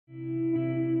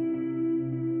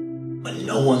when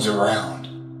no one's around.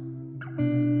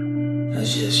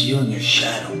 It's just you and your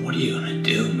shadow. What are you gonna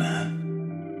do, man?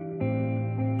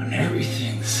 When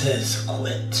everything says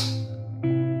quit,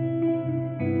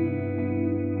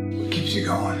 what keeps you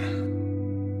going?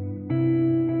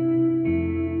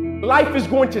 Life is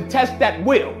going to test that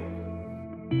will.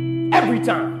 Every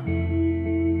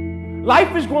time.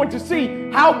 Life is going to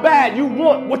see how bad you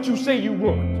want what you say you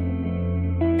want.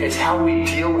 It's how we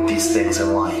deal with these things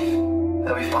in life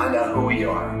that we find out who we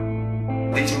are.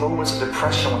 These moments of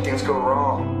depression when things go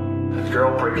wrong. A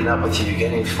girl breaking up with you,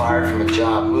 getting fired from a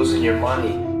job, losing your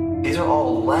money. These are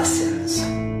all lessons.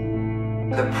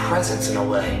 The presence in a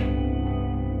way.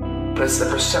 But it's the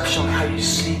perception of how you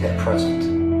see that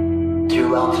present. Do you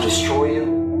allow it to destroy you?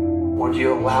 Or do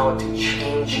you allow it to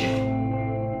change you?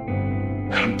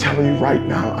 I'm telling you right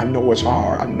now, I know it's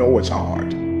hard. I know it's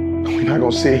hard. We're not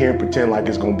gonna sit here and pretend like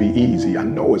it's gonna be easy. I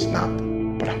know it's not.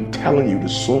 But I'm telling you, the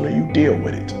sooner you deal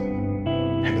with it,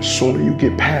 and the sooner you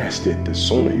get past it, the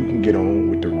sooner you can get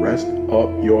on with the rest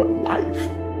of your life.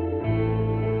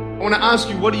 I want to ask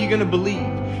you, what are you going to believe?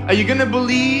 Are you going to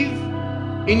believe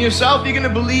in yourself? Are you going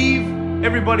to believe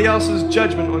everybody else's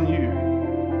judgment on you?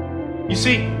 You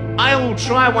see, I will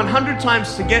try 100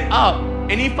 times to get up,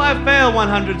 and if I fail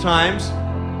 100 times,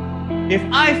 if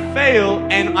I fail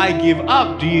and I give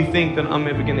up, do you think that I'm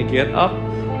ever going to get up?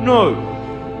 No.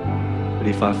 But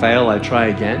if I fail, I try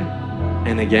again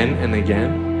and again and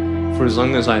again. For as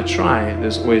long as I try,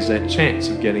 there's always that chance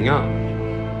of getting up.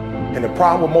 And the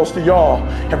problem with most of y'all,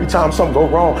 every time something goes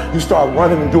wrong, you start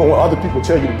running and doing what other people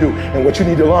tell you to do. And what you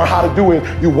need to learn how to do is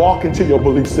you walk into your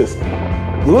belief system.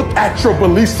 Look at your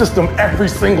belief system every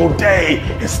single day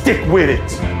and stick with it.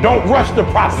 Don't rush the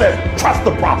process, trust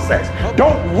the process.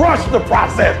 Don't rush the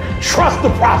process, trust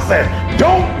the process.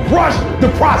 Don't rush the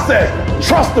process,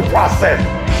 trust the process.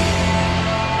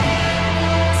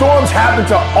 Storms happen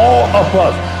to all of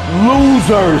us.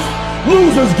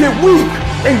 Losers get weak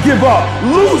and give up.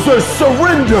 Losers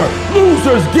surrender.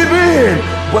 Losers give in.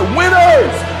 But winners,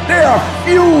 they are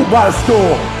fueled by the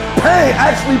storm. Pain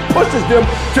actually pushes them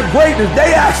to greatness.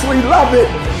 They actually love it.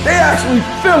 They actually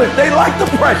feel it. They like the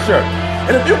pressure.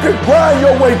 And if you can grind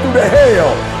your way through the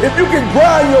hell, if you can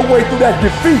grind your way through that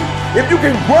defeat, if you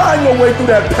can grind your way through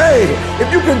that pain, if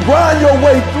you can grind your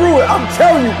way through it, I'm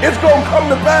telling you, it's going to come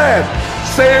to pass.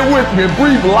 Say it with me and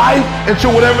breathe life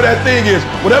into whatever that thing is.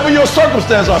 Whatever your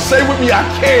circumstances are, say with me, I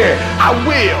can, I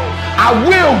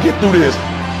will get through this.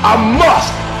 I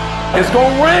must. It's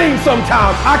gonna rain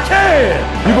sometimes, I can.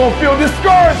 You're gonna feel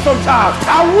discouraged sometimes,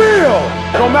 I will.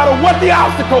 No matter what the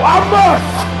obstacle, I must.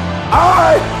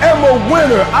 I am a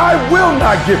winner. I will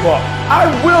not give up. I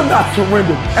will not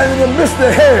surrender. And in the midst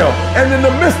of hell, and in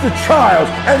the midst of trials,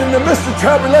 and in the midst of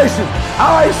tribulations,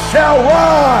 I shall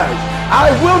rise. I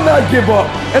will not give up,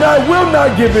 and I will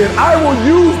not give in. I will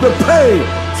use the pain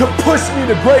to push me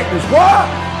to greatness. Why?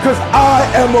 Because I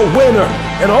am a winner,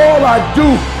 and all I do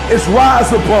is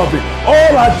rise above it.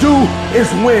 All I do is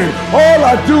win. All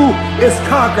I do is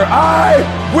conquer. I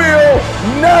will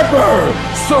never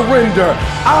surrender.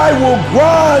 I will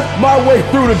grind my way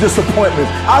through the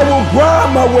disappointments. I will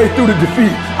grind my way through the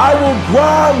defeat. I will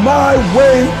grind my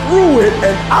way through it,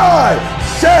 and I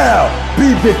shall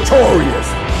be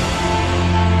victorious.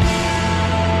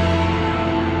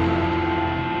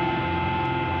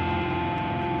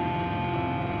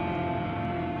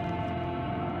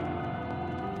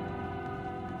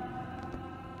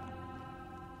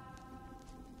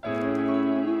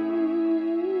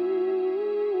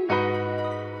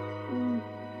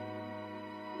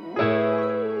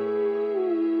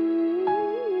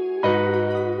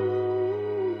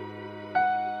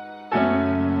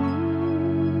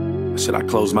 Shit, I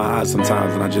close my eyes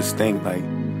sometimes and I just think like,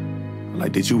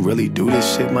 did you really do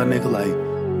this shit, my nigga? Like,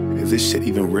 is this shit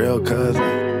even real, cuz? Like,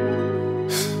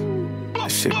 that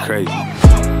shit crazy.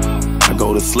 I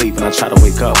go to sleep and I try to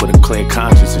wake up with a clear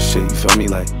conscience and shit, you feel me?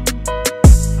 Like,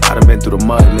 I done been through the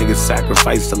mud, niggas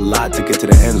sacrificed a lot to get to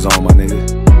the end zone, my nigga.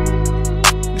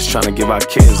 Just trying to give our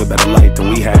kids a better life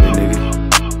than we had it,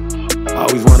 nigga. I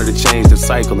always wanted to change the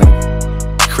cycle and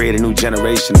create a new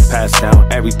generation and pass down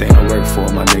everything I work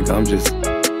for, my nigga. I'm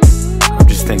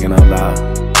just thinking out loud.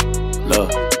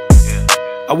 Look,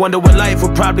 I wonder what life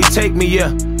would probably take me,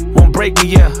 yeah. Won't break me,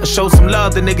 yeah. I show some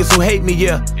love to niggas who hate me,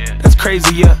 yeah. That's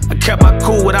crazy, yeah. I kept my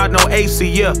cool without no AC,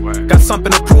 yeah. Got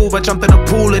something to prove, I jumped in the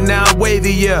pool and now I'm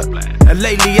wavy, yeah. And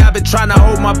lately I've been trying to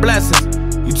hold my blessings.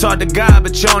 You talk to God,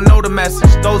 but you don't know the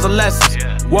message. Those are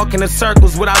lessons. Walking in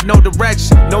circles without no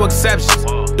direction, no exceptions.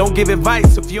 Don't give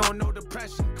advice if you don't know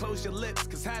depression. Close your lips,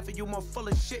 'cause traffic, you more full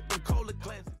of shit than cola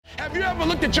cleanse. Have you ever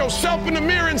looked at yourself in the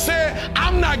mirror and said,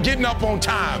 I'm not getting up on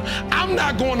time. I'm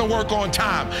not going to work on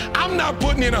time. I'm not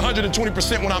putting in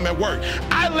 120% when I'm at work.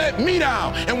 I let me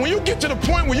down. And when you get to the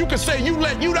point where you can say you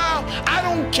let you down, I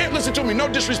don't care. Listen to me, no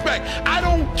disrespect. I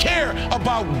don't care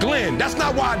about Glenn. That's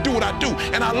not why I do what I do.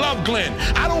 And I love Glenn.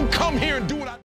 I don't come here and do what I do.